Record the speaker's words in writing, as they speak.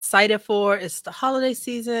excited for. It's the holiday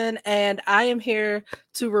season, and I am here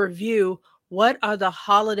to review what are the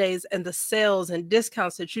holidays and the sales and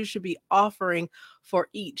discounts that you should be offering for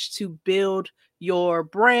each to build your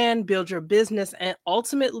brand, build your business, and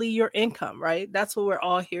ultimately your income, right? That's what we're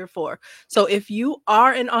all here for. So if you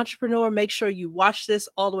are an entrepreneur, make sure you watch this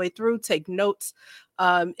all the way through, take notes.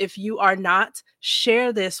 If you are not,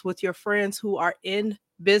 share this with your friends who are in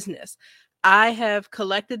business. I have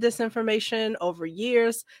collected this information over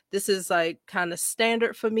years. This is like kind of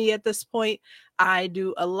standard for me at this point. I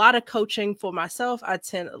do a lot of coaching for myself. I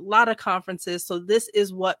attend a lot of conferences. So this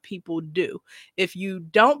is what people do. If you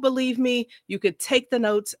don't believe me, you could take the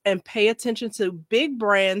notes and pay attention to big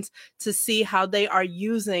brands to see how they are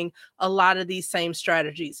using a lot of these same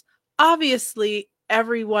strategies. Obviously,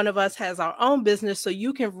 every one of us has our own business, so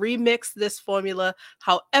you can remix this formula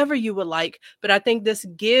however you would like. But I think this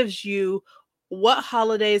gives you what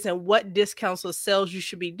holidays and what discounts or sales you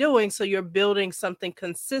should be doing, so you're building something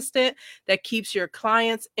consistent that keeps your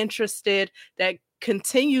clients interested, that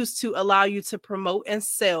continues to allow you to promote and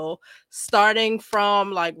sell starting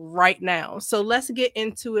from like right now. So let's get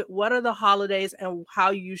into it. What are the holidays and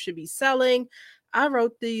how you should be selling? I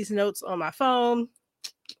wrote these notes on my phone,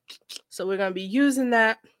 so we're going to be using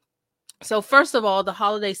that. So first of all, the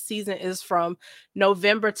holiday season is from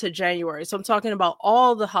November to January. So I'm talking about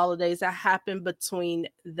all the holidays that happen between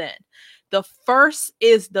then. The first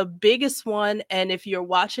is the biggest one. And if you're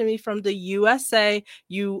watching me from the USA,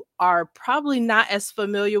 you are probably not as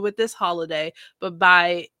familiar with this holiday, but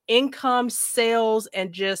by income, sales,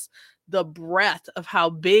 and just the breadth of how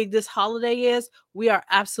big this holiday is, we are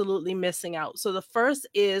absolutely missing out. So the first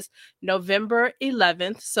is November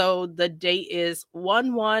 11th. So the date is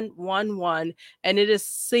 1111, and it is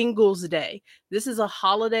Singles Day. This is a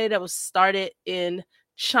holiday that was started in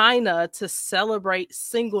China to celebrate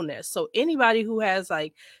singleness. So anybody who has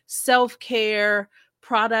like self-care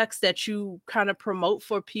products that you kind of promote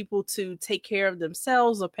for people to take care of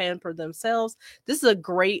themselves or pamper themselves, this is a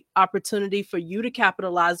great opportunity for you to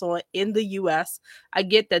capitalize on in the US. I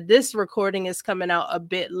get that this recording is coming out a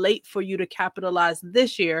bit late for you to capitalize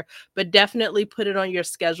this year, but definitely put it on your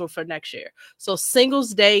schedule for next year. So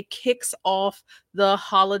Singles Day kicks off the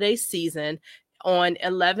holiday season on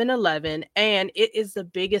 11/11, and it is the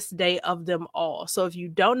biggest day of them all. So if you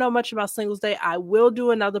don't know much about Singles Day, I will do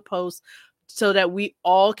another post so that we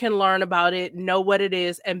all can learn about it, know what it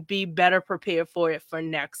is, and be better prepared for it for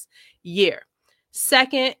next year.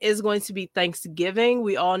 Second is going to be Thanksgiving.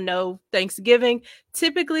 We all know Thanksgiving.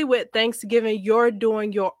 Typically with Thanksgiving, you're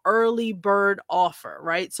doing your early bird offer,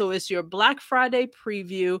 right? So it's your Black Friday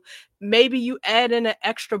preview. Maybe you add in an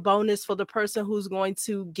extra bonus for the person who's going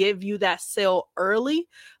to give you that sale early.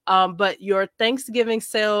 But your Thanksgiving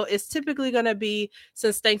sale is typically going to be,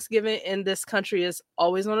 since Thanksgiving in this country is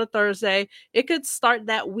always on a Thursday, it could start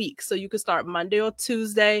that week. So you could start Monday or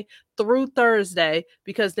Tuesday through Thursday,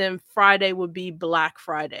 because then Friday would be Black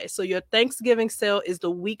Friday. So your Thanksgiving sale is the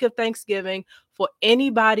week of Thanksgiving for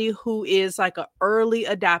anybody who is like an early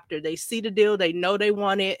adapter. They see the deal, they know they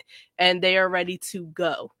want it, and they are ready to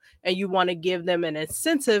go. And you want to give them an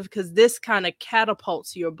incentive because this kind of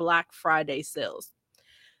catapults your Black Friday sales.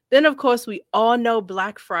 Then, of course, we all know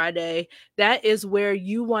Black Friday. That is where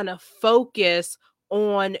you want to focus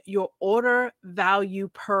on your order value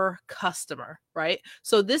per customer, right?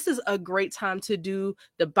 So this is a great time to do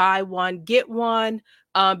the buy one, get one,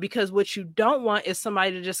 because what you don't want is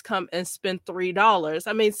somebody to just come and spend $3.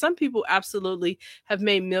 I mean, some people absolutely have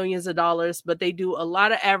made millions of dollars, but they do a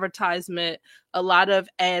lot of advertisement, a lot of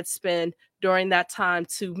ad spend during that time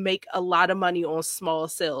to make a lot of money on small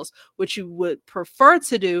sales. What you would prefer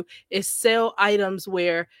to do is sell items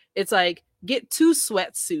where it's like, get 2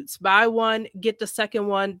 sweatsuits, buy one, get the second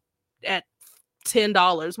one at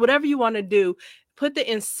 $10, whatever you want to do. Put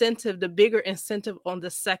the incentive, the bigger incentive on the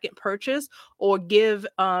second purchase, or give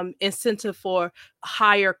incentive for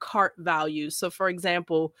higher cart values. So for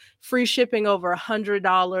example, free shipping over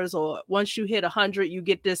 $100, or once you hit 100, you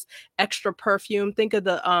get this extra perfume. Think of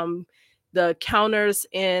the counters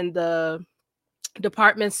in the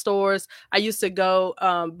department stores. I used to go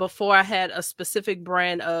before I had a specific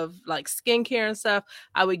brand of like skincare and stuff.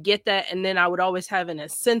 I would get that, and then I would always have an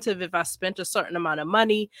incentive if I spent a certain amount of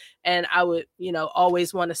money, and I would,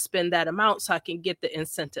 always want to spend that amount so I can get the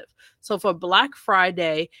incentive. So for Black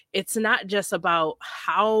Friday, it's not just about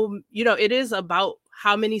how, it is about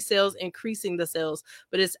how many sales, increasing the sales,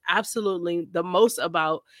 but it's absolutely the most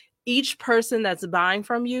about each person that's buying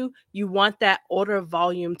from you. You want that order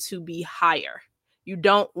volume to be higher. You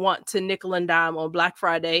don't want to nickel and dime on Black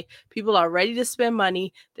Friday. People are ready to spend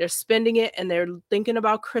money. They're spending it and they're thinking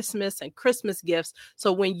about Christmas and Christmas gifts.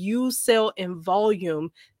 So when you sell in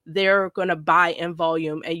volume, they're going to buy in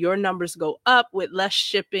volume and your numbers go up with less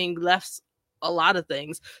shipping, less a lot of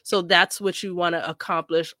things. So that's what you want to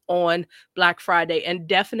accomplish on Black Friday, and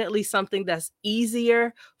definitely something that's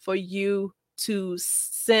easier for you to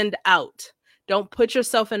send out. Don't put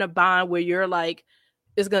yourself in a bind where you're like,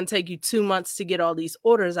 it's going to take you 2 months to get all these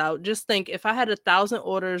orders out. Just think, if I had 1,000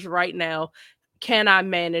 orders right now, can I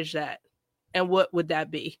manage that? And what would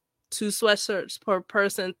that be? 2 sweatshirts per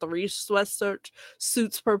person, 3 sweatshirt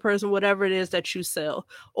suits per person, whatever it is that you sell,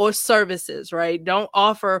 or services, right? Don't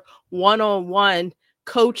offer one-on-one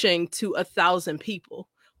coaching to 1,000 people.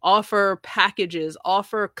 Offer packages,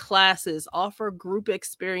 offer classes, offer group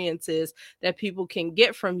experiences that people can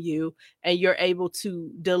get from you, and you're able to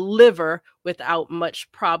deliver without much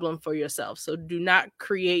problem for yourself. So do not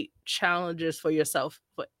create challenges for yourself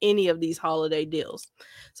for any of these holiday deals.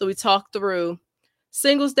 So we talked through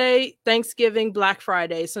Singles Day, Thanksgiving, Black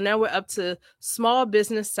Friday. So now we're up to Small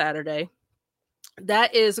Business Saturday.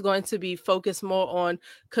 That is going to be focused more on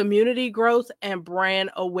community growth and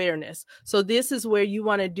brand awareness. So this is where you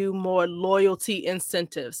want to do more loyalty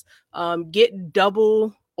incentives. Get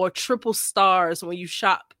double or triple stars when you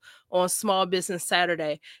shop on Small Business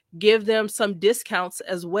Saturday. Give them some discounts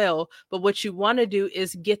as well. But what you want to do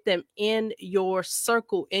is get them in your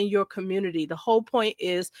circle, in your community. The whole point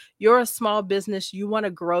is, you're a small business. You want to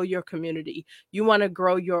grow your community. You want to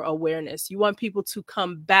grow your awareness. You want people to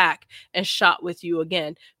come back and shop with you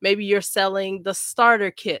again. Maybe you're selling the starter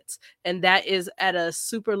kits, and that is at a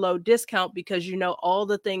super low discount because you know all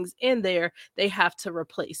the things in there they have to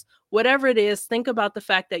replace. Whatever it is, think about the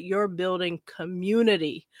fact that you're building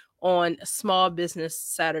community on Small Business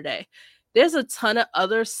Saturday. There's a ton of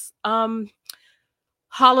other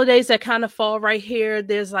holidays that kind of fall right here.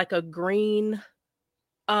 There's like a green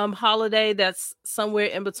holiday that's somewhere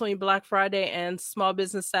in between Black Friday and Small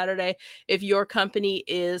Business Saturday. If your company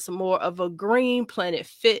is more of a green, Planet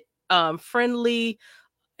Fit friendly,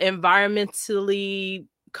 environmentally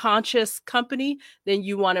conscious company, then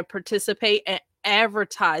you want to participate and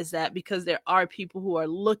advertise that, because there are people who are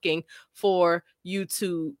looking for you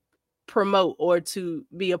to promote or to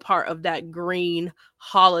be a part of that green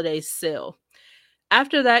holiday sale.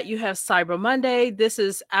 After that, you have Cyber Monday. This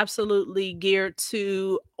is absolutely geared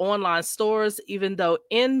to online stores, even though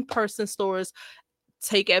in-person stores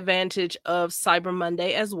take advantage of Cyber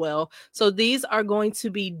Monday as well. So these are going to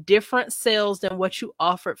be different sales than what you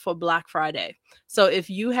offered for Black Friday. So if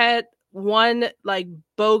you had one like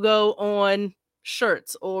BOGO on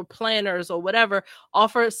shirts or planners or whatever,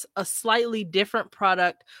 offers a slightly different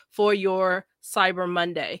product for your Cyber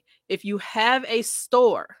Monday. If you have a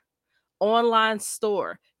store, online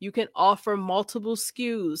store, you can offer multiple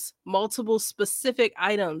SKUs, multiple specific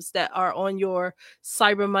items that are on your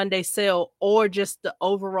Cyber Monday sale, or just the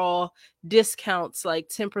overall discounts, like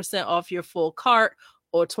 10% off your full cart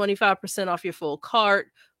or 25% off your full cart,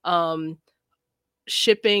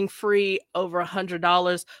 shipping free over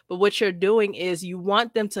 $100. But what you're doing is you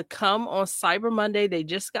want them to come on Cyber Monday. They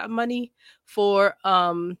just got money for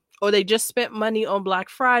or they just spent money on Black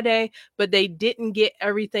Friday, but they didn't get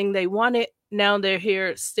everything they wanted. Now they're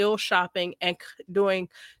here still shopping and doing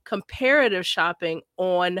comparative shopping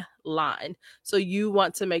online. So you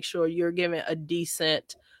want to make sure you're giving a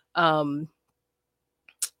decent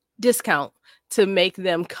discount to make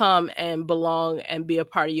them come and belong and be a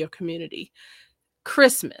part of your community.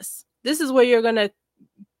 Christmas. This is where you're going to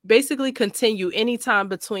basically continue anytime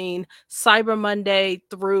between Cyber Monday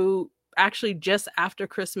through actually just after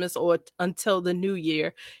Christmas or until the new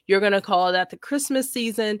year. You're going to call that the Christmas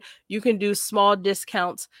season. You can do small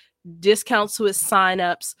discounts with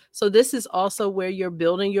signups. So this is also where you're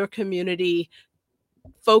building your community,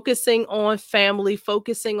 focusing on family,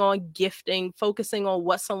 focusing on gifting, focusing on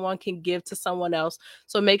what someone can give to someone else.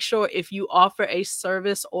 So make sure if you offer a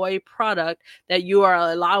service or a product that you are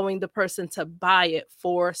allowing the person to buy it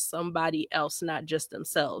for somebody else, not just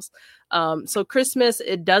themselves. So Christmas,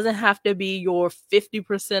 it doesn't have to be your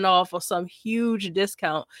 50% off or some huge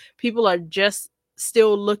discount. People are just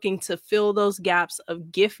still looking to fill those gaps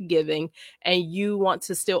of gift giving, and you want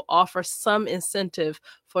to still offer some incentive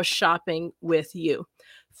for shopping with you.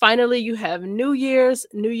 Finally, you have New Year's.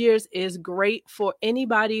 New Year's is great for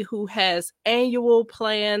anybody who has annual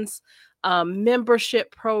plans,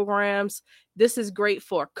 membership programs. This is great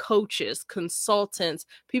for coaches, consultants,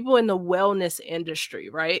 people in the wellness industry,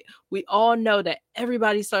 right? We all know that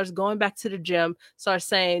everybody starts going back to the gym, starts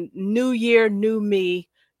saying, new year, new me,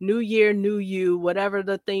 new year, new you, whatever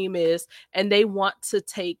the theme is, and they want to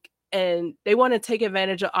take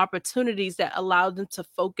advantage of opportunities that allow them to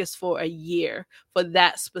focus for a year, for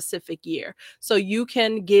that specific year. So you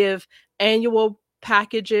can give annual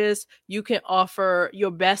packages, you can offer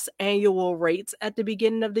your best annual rates at the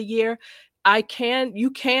beginning of the year.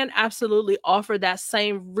 You can absolutely offer that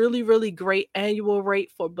same really, really great annual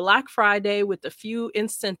rate for Black Friday with a few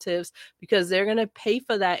incentives, because they're going to pay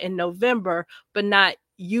for that in November, but not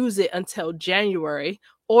use it until January.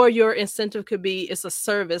 Or your incentive could be, it's a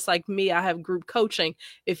service like me, I have group coaching.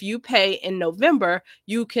 If you pay in November,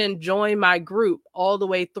 you can join my group all the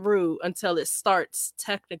way through until it starts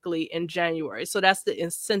technically in January. So that's the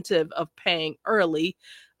incentive of paying early,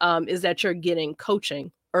 is that you're getting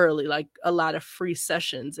coaching early, like a lot of free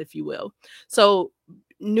sessions, if you will. So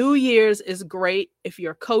New Year's is great if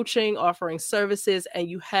you're coaching, offering services, and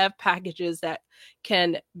you have packages that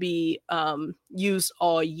can be used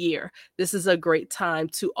all year. This is a great time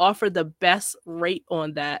to offer the best rate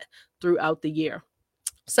on that throughout the year.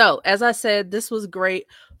 So, as I said, this was great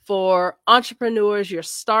for entrepreneurs. You're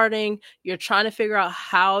starting, you're trying to figure out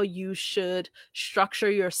how you should structure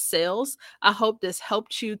your sales. I hope this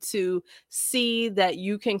helped you to see that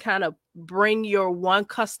you can kind of bring your one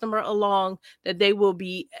customer along, that they will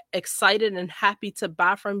be excited and happy to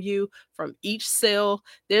buy from you from each sale.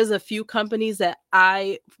 There's a few companies that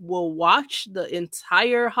I will watch the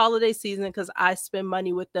entire holiday season because I spend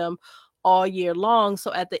money with them all year long.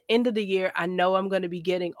 So at the end of the year, I know I'm going to be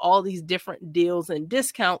getting all these different deals and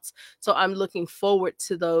discounts. So I'm looking forward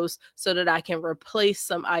to those so that I can replace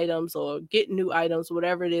some items or get new items,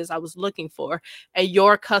 whatever it is I was looking for. And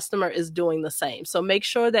your customer is doing the same. So make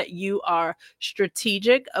sure that you are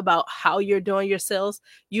strategic about how you're doing your sales.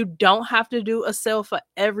 You don't have to do a sale for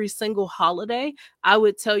every single holiday. I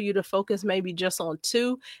would tell you to focus maybe just on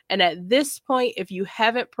 2. And at this point, if you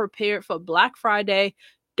haven't prepared for Black Friday,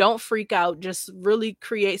 don't freak out. Just really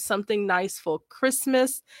create something nice for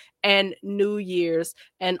Christmas and New Year's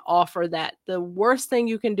and offer that. The worst thing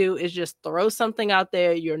you can do is just throw something out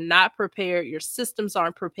there. You're not prepared. Your systems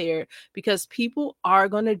aren't prepared, because people are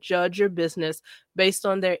going to judge your business based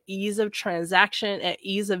on their ease of transaction and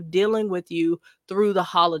ease of dealing with you through the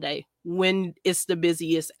holiday, when it's the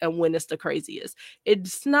busiest and when it's the craziest.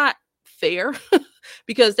 It's not fair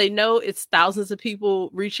because they know it's thousands of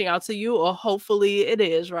people reaching out to you, or hopefully it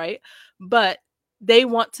is, right? But they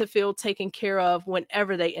want to feel taken care of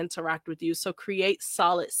whenever they interact with you. So create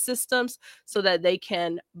solid systems so that they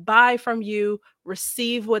can buy from you,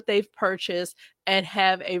 receive what they've purchased, and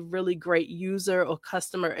have a really great user or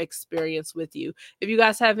customer experience with you. If you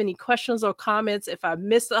guys have any questions or comments, if I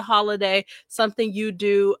missed a holiday, something you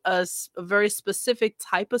do, a very specific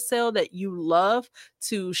type of sale that you love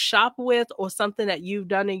to shop with, or something that you've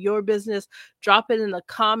done in your business, drop it in the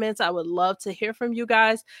comments. I would love to hear from you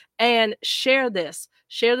guys. And share this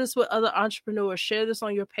with other entrepreneurs. Share this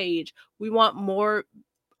on your page. We want more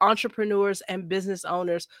entrepreneurs and business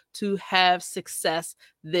owners to have success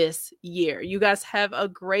this year. You guys have a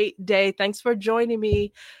great day. Thanks for joining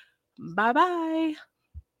me. Bye bye.